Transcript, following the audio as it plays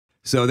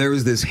So there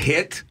was this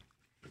hit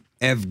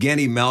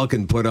Evgeny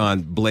Malkin put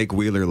on Blake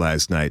Wheeler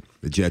last night,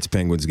 the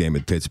Jets-Penguins game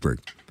at Pittsburgh.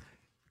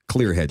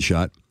 Clear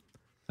headshot,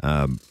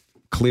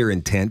 clear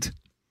intent.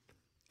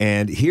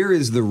 And here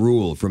is the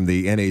rule from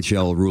the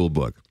NHL rule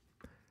book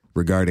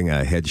regarding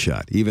a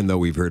headshot, even though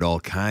we've heard all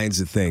kinds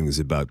of things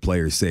about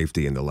player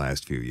safety in the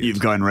last few years.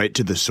 You've gone right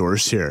to the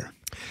source here.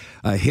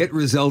 A hit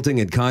resulting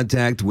in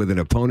contact with an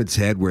opponent's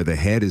head where the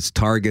head is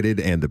targeted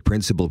and the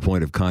principal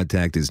point of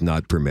contact is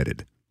not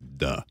permitted.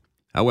 Duh.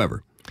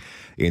 However,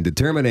 in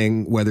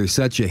determining whether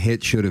such a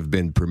hit should have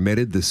been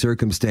permitted, the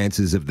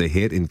circumstances of the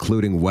hit,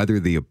 including whether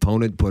the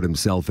opponent put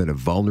himself in a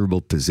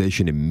vulnerable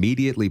position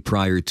immediately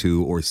prior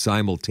to or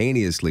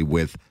simultaneously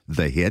with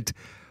the hit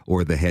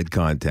or the head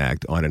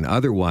contact on an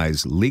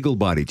otherwise legal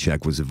body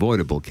check was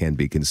avoidable, can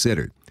be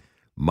considered.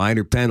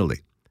 Minor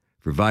penalty.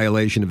 For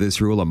violation of this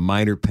rule, a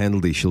minor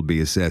penalty shall be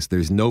assessed.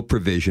 There's no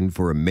provision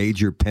for a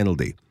major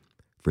penalty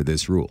for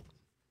this rule.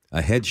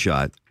 A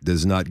headshot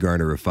does not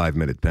garner a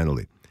 5-minute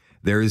penalty.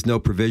 There is no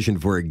provision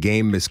for a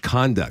game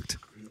misconduct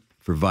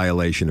for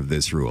violation of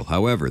this rule.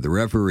 However, the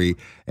referee,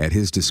 at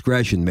his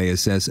discretion, may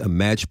assess a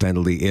match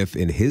penalty if,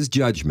 in his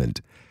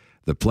judgment,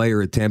 the player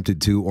attempted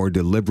to or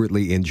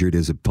deliberately injured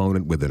his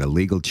opponent with an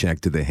illegal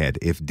check to the head.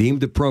 If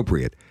deemed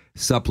appropriate,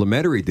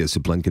 supplementary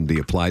discipline can be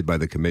applied by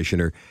the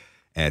commissioner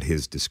at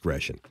his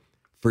discretion.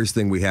 First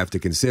thing we have to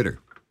consider,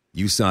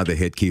 you saw the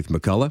hit, Keith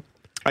McCullough.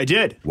 I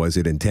did. Was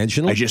it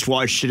intentional? I just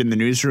watched it in the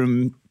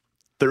newsroom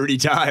 30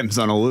 times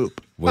on a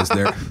loop. Was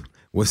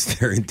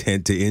there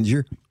intent to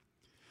injure?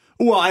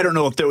 Well, I don't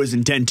know if there was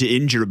intent to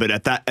injure, but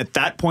at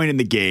that point in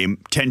the game,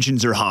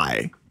 tensions are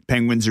high.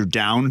 Penguins are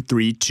down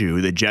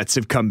 3-2. The Jets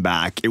have come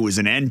back. It was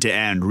an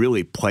end-to-end,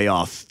 really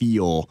playoff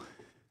feel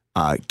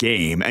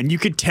game. And you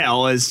could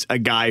tell as a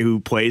guy who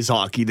plays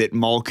hockey that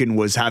Malkin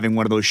was having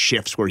one of those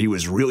shifts where he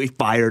was really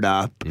fired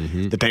up.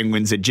 Mm-hmm. The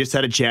Penguins had just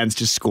had a chance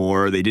to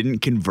score. They didn't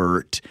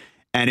convert.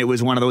 And it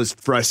was one of those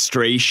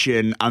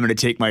frustration, I'm going to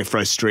take my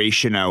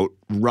frustration out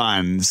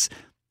runs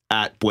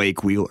at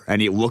Blake Wheeler.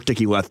 And it looked like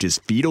he left his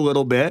feet a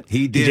little bit.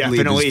 He did. He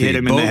definitely hit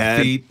him in the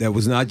head. Feet. That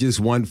was not just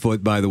one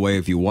foot, by the way.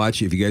 If you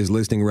guys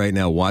listening right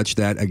now, watch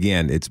that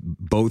again. It's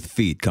both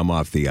feet come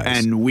off the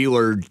ice. And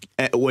Wheeler,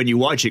 when you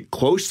watch it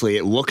closely,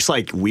 it looks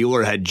like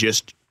Wheeler had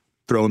just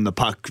thrown the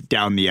puck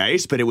down the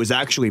ice, but it was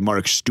actually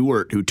Mark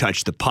Stewart who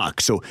touched the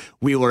puck. So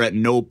Wheeler at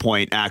no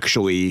point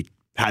actually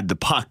had the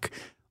puck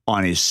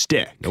on his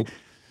stick. Nope.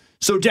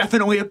 So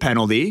definitely a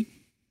penalty.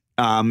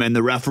 And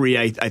the referee,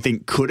 I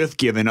think, could have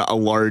given a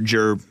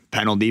larger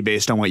penalty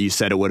based on what you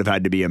said. It would have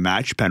had to be a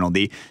match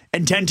penalty.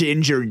 Intent to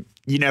injure,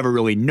 you never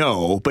really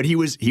know. But he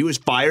was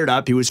fired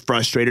up. He was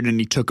frustrated, and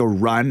he took a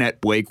run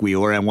at Blake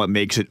Wheeler. And what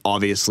makes it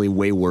obviously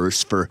way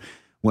worse for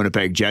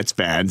Winnipeg Jets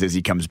fans is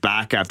he comes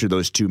back after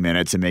those 2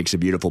 minutes and makes a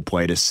beautiful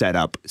play to set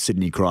up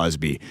Sidney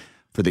Crosby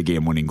for the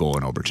game-winning goal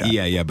in overtime.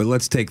 Yeah. But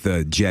let's take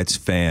the Jets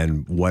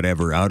fan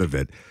whatever out of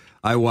it.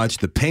 I watched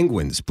the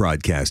Penguins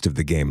broadcast of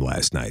the game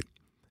last night.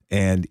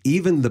 And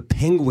even the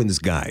Penguins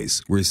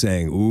guys were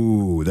saying,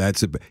 ooh,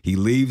 he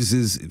leaves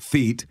his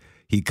feet,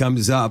 he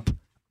comes up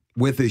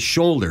with his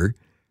shoulder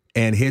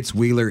and hits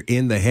Wheeler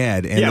in the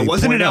head. And it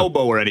wasn't an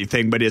elbow or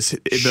anything, but his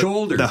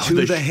shoulder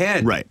to the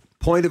head. Right.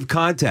 Point of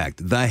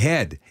contact, the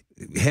head.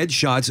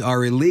 Headshots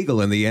are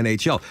illegal in the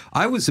NHL.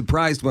 I was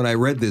surprised when I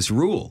read this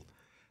rule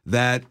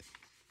that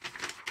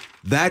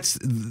that's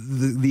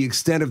the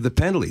extent of the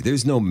penalty.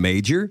 There's no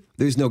major.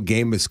 There's no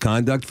game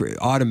misconduct for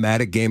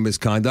automatic game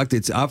misconduct.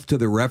 It's up to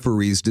the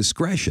referee's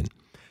discretion.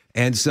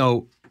 And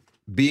so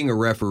being a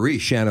referee,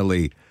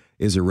 Shadoe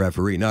is a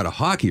referee, not a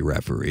hockey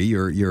referee.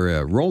 You're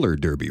a roller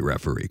derby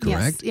referee,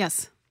 correct?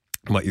 Yes.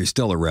 But you're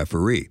still a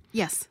referee.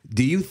 Yes.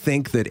 Do you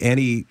think that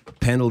any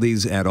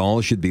penalties at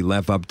all should be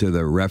left up to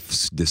the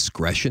ref's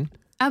discretion?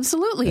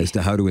 Absolutely. As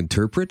to how to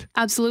interpret?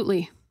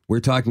 Absolutely.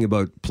 We're talking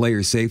about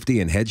player safety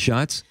and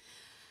headshots?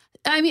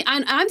 I mean,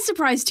 I'm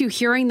surprised too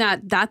hearing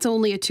that that's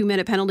only a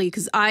 2-minute penalty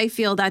because I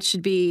feel that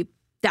should be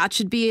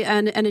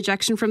an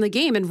ejection from the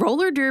game. And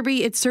roller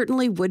derby, it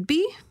certainly would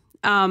be.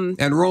 And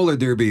roller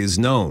derby is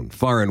known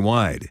far and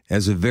wide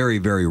as a very,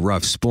 very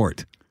rough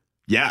sport.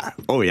 Yeah.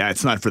 Oh, yeah.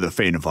 It's not for the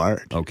faint of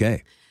heart.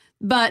 Okay.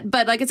 But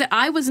like I said,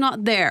 I was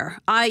not there.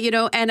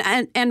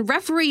 And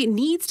referee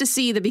needs to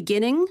see the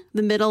beginning,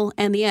 the middle,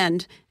 and the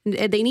end.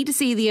 They need to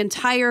see the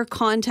entire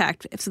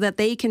contact so that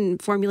they can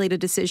formulate a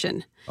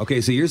decision.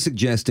 Okay, so you're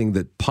suggesting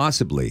that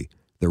possibly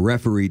the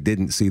referee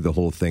didn't see the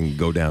whole thing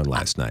go down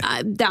last night.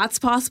 That's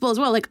possible as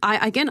well. Like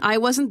I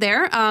wasn't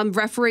there.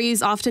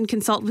 Referees often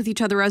consult with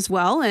each other as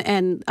well,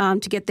 and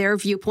to get their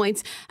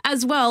viewpoints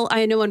as well.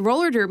 I know in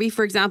roller derby,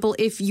 for example,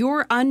 if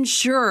you're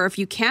unsure, if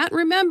you can't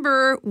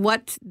remember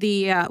what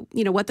the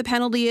what the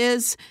penalty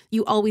is,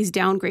 you always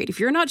downgrade. If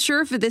you're not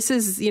sure if this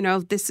is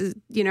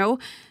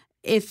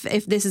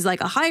if this is like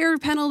a higher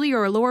penalty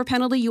or a lower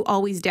penalty, you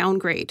always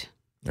downgrade.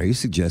 Are you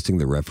suggesting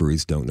the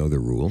referees don't know the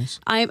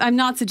rules? I'm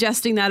not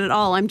suggesting that at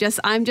all. I'm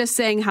just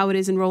saying how it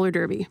is in roller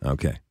derby.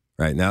 Okay.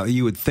 Right. Now,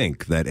 you would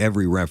think that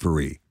every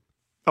referee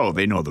Oh,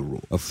 they know the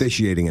rules.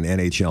 Officiating an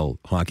NHL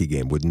hockey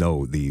game would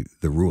know the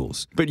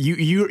rules. But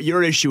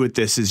your issue with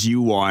this is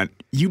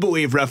you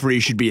believe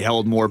referees should be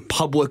held more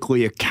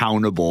publicly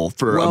accountable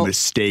for a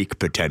mistake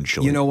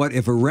potentially. You know what?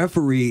 If a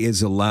referee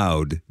is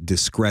allowed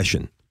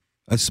discretion,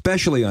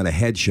 especially on a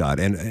headshot,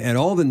 and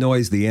all the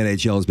noise the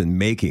NHL has been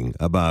making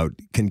about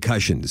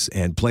concussions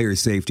and player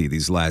safety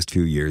these last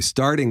few years,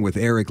 starting with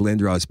Eric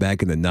Lindros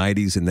back in the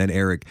 90s, and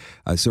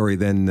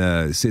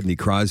then Sidney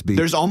Crosby.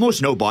 There's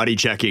almost no body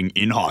checking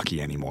in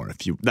hockey anymore.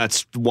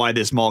 That's why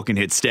this Malkin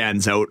hit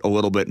stands out a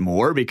little bit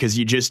more, because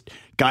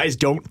guys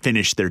don't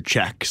finish their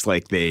checks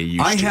like they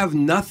used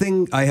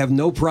to. I have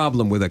no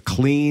problem with a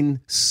clean,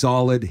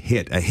 solid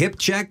hit. A hip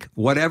check,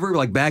 whatever,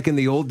 like back in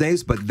the old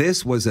days, but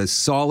this was a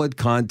solid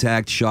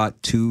contact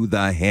shot to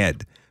the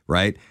head,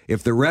 right?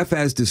 If the ref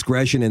has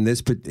discretion in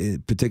this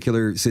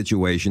particular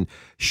situation,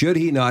 should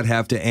he not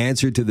have to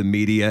answer to the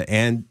media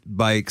and,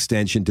 by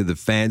extension, to the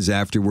fans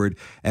afterward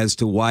as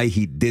to why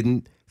he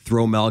didn't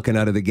throw Malkin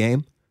out of the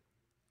game?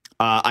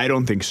 I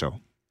don't think so.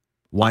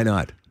 Why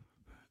not?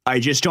 I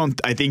just don't.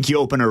 I think you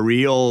open a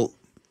real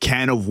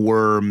can of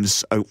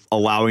worms,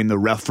 allowing the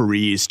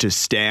referees to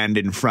stand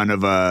in front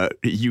of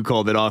you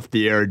called it off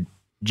the air,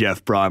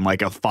 Jeff Braun,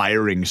 like a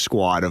firing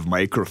squad of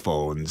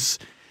microphones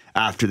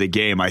after the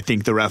game. I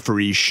think the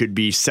referees should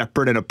be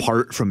separate and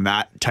apart from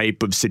that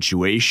type of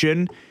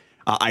situation.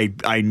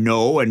 I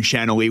know, and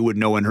Shadoe would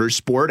know in her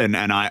sport, and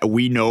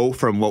we know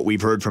from what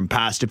we've heard from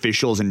past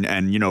officials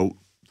and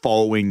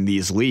following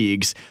these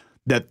leagues,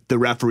 that the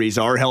referees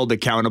are held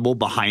accountable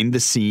behind the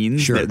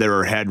scenes. Sure. There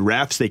are head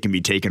refs. They can be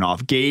taken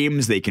off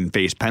games. They can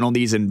face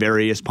penalties and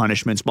various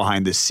punishments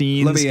behind the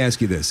scenes. Let me ask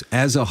you this.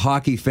 As a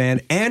hockey fan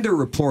and a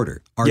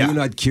reporter, are you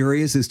not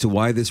curious as to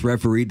why this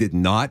referee did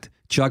not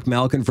chuck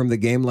Malkin from the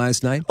game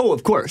last night? Oh,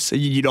 of course.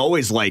 You'd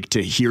always like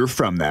to hear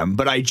from them,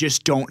 but I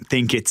just don't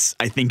think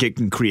I think it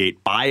can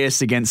create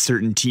bias against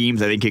certain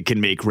teams. I think it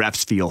can make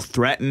refs feel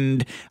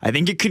threatened. I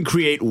think it can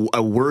create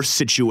a worse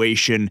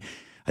situation.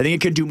 I think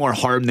it can do more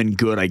harm than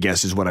good, I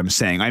guess, is what I'm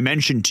saying. I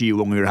mentioned to you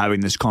when we were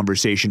having this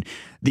conversation,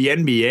 the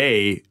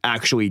NBA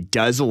actually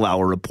does allow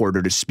a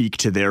reporter to speak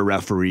to their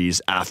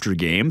referees after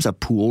games, a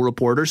pool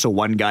reporter. So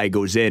one guy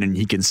goes in and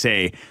he can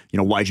say,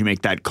 why'd you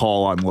make that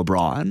call on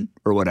LeBron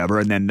or whatever?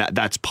 And then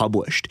that's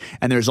published.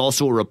 And there's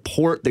also a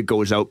report that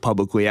goes out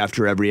publicly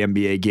after every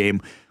NBA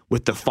game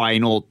with the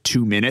final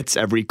 2 minutes,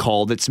 every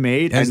call that's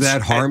made. Has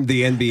that harmed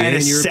the NBA,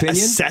 in your opinion?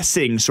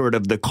 Assessing sort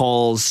of the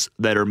calls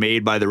that are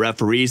made by the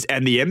referees.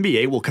 And the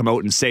NBA will come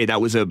out and say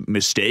that was a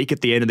mistake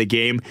at the end of the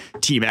game.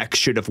 Team X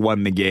should have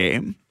won the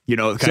game. Kind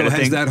of thing.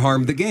 Has that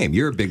harmed the game?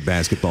 You're a big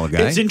basketball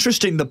guy. It's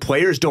interesting. The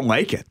players don't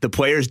like it. The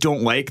players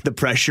don't like the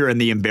pressure and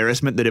the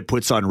embarrassment that it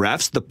puts on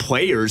refs. The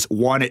players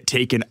want it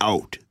taken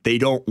out. They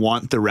don't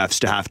want the refs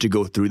to have to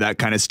go through that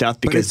kind of stuff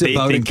because they think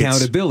it's about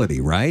accountability,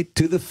 right?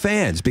 To the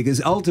fans,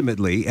 because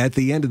ultimately, at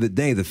the end of the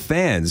day, the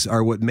fans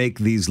are what make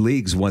these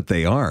leagues what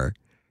they are.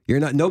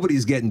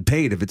 Nobody's getting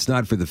paid if it's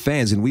not for the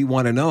fans, and we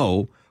want to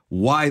know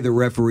why the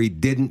referee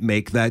didn't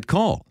make that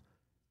call,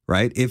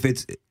 right? If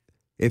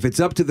it's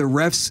up to the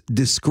ref's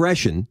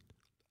discretion,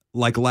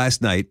 like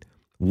last night,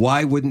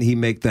 why wouldn't he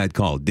make that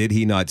call? Did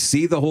he not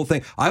see the whole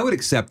thing? I would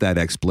accept that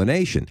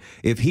explanation.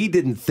 If he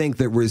didn't think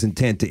there was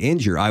intent to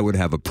injure, I would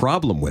have a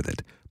problem with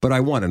it. But I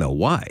want to know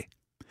why.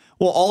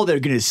 Well, all they're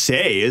going to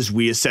say is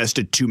we assessed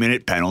a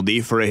 2-minute penalty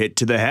for a hit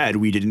to the head.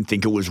 We didn't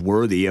think it was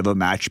worthy of a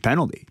match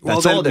penalty.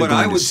 That's all they're going to say.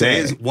 What I would say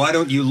is, why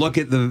don't you look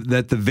at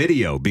the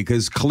video?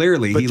 Because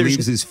clearly he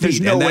leaves his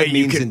feet, and that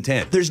means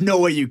intent. There's no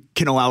way you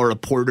can allow a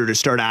reporter to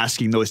start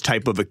asking those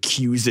type of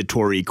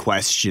accusatory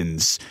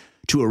questions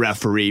to a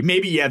referee.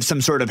 Maybe you have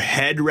some sort of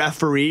head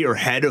referee or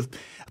head of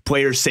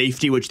player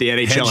safety, which the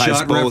NHL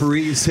has both.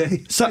 Referee, you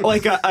say? So,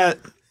 like a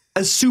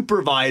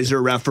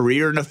supervisor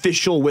referee or an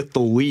official with the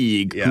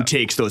league who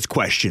takes those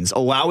questions.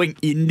 Allowing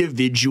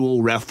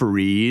individual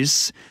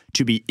referees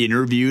to be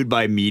interviewed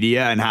by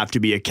media and have to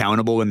be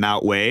accountable in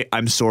that way,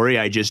 I'm sorry,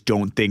 I just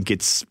don't think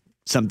it's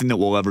something that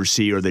we'll ever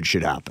see or that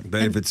should happen.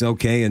 But if it's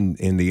okay in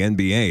the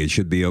NBA, it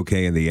should be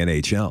okay in the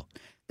NHL.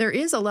 There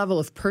is a level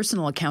of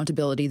personal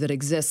accountability that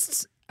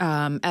exists.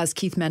 As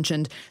Keith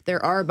mentioned,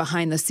 there are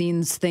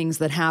behind-the-scenes things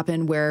that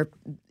happen where,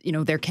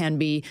 there can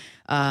be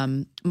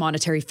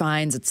monetary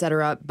fines, et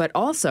cetera. But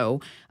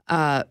also,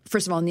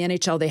 first of all, in the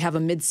NHL, they have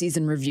a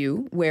mid-season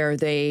review where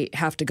they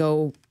have to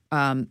go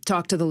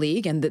talk to the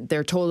league, and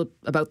they're told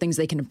about things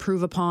they can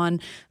improve upon.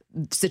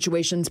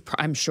 Situations,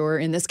 I'm sure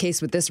in this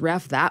case with this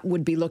ref, that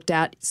would be looked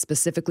at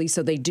specifically.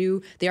 So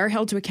they are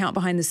held to account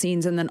behind the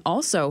scenes. And then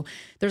also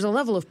there's a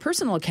level of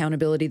personal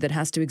accountability that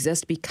has to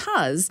exist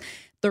because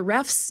the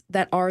refs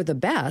that are the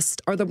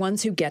best are the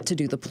ones who get to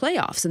do the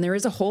playoffs. And there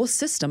is a whole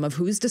system of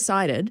who's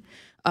decided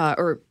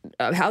or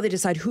how they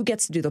decide who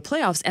gets to do the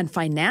playoffs. And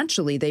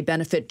financially, they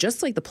benefit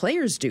just like the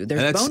players do.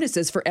 There's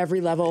bonuses for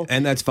every level.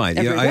 And that's fine.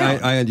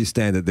 I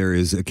understand that there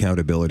is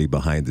accountability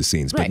behind the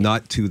scenes, but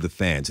not to the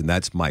fans. And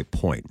that's my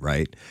point,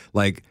 right?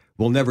 Like,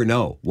 We'll never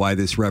know why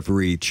this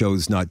referee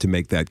chose not to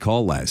make that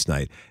call last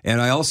night.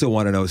 And I also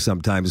want to know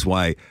sometimes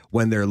why,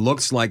 when there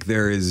looks like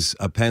there is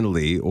a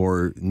penalty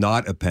or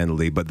not a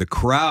penalty, but the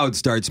crowd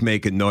starts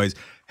making noise,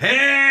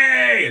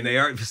 hey, and they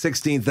are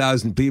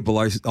 16,000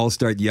 people all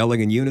start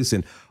yelling in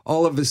unison.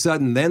 All of a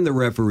sudden, then the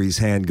referee's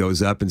hand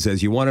goes up and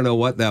says, you want to know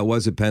what? That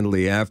was a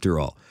penalty after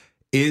all.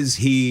 Is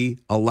he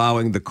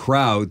allowing the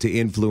crowd to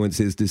influence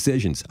his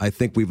decisions? I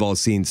think we've all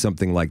seen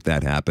something like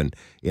that happen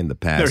in the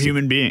past. They're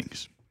human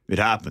beings. It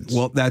happens.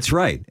 Well, that's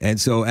right.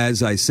 And so,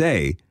 as I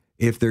say,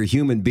 if they're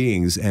human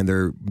beings and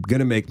they're going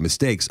to make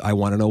mistakes, I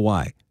want to know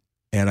why.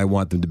 And I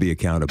want them to be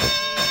accountable.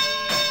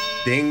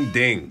 Ding,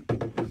 ding.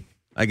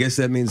 I guess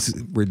that means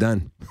we're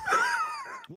done.